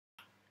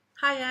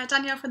Hi,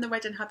 Danielle from the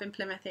Wedding Hub in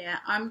Plymouth here.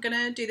 I'm going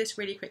to do this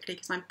really quickly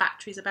because my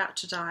battery's about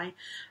to die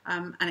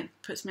and it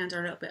puts me under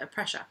a little bit of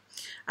pressure.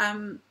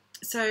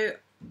 So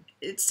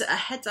it's a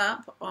heads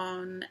up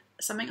on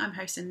something I'm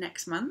hosting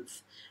next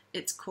month.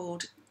 It's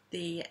called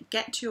the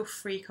Get Your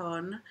Freak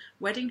On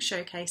Wedding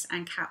Showcase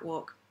and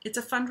Catwalk. It's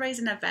a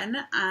fundraising event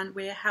and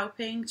we're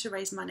helping to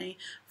raise money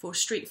for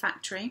Street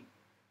Factory.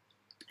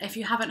 If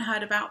you haven't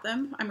heard about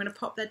them, I'm going to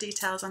pop their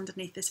details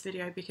underneath this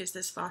video because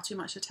there's far too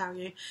much to tell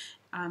you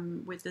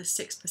with the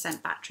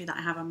 6% battery that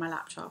I have on my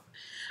laptop.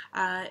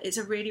 It's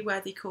a really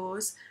worthy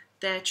cause.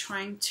 They're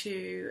trying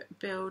to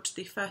build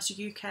the first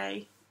UK,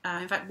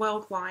 in fact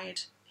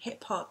worldwide,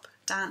 hip-hop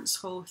dance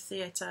hall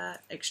theatre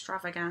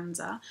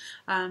extravaganza.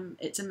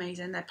 It's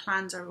amazing. Their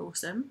plans are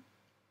awesome.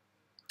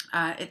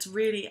 It's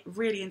really,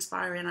 really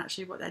inspiring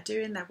actually what they're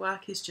doing. Their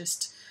work is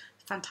just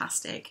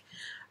fantastic.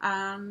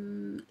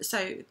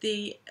 So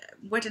the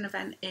wedding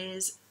event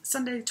is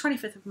Sunday the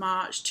 25th of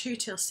March, 2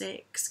 till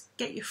 6.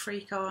 Get your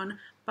freak on,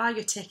 buy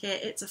your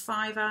ticket. It's a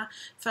 £5.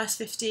 First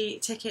 50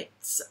 ticket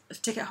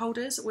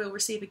holders will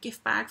receive a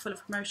gift bag full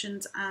of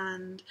promotions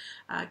and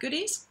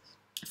goodies.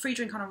 Free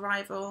drink on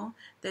arrival.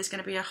 There's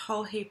going to be a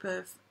whole heap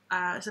of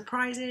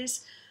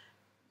surprises,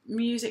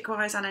 music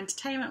wise and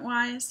entertainment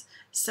wise.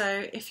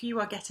 So if you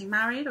are getting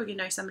married or you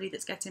know somebody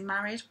that's getting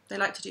married, they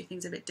like to do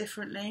things a bit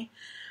differently,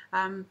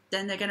 then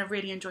they're going to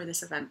really enjoy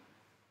this event.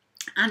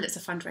 And it's a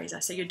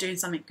fundraiser, so you're doing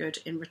something good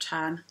in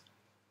return.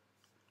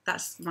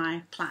 That's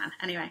my plan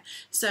anyway.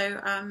 So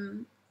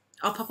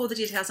I'll pop all the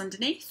details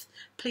underneath.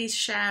 Please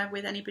share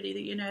with anybody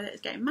that you know that is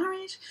getting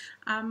married.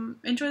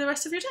 Enjoy the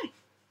rest of your day.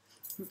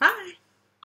 Bye.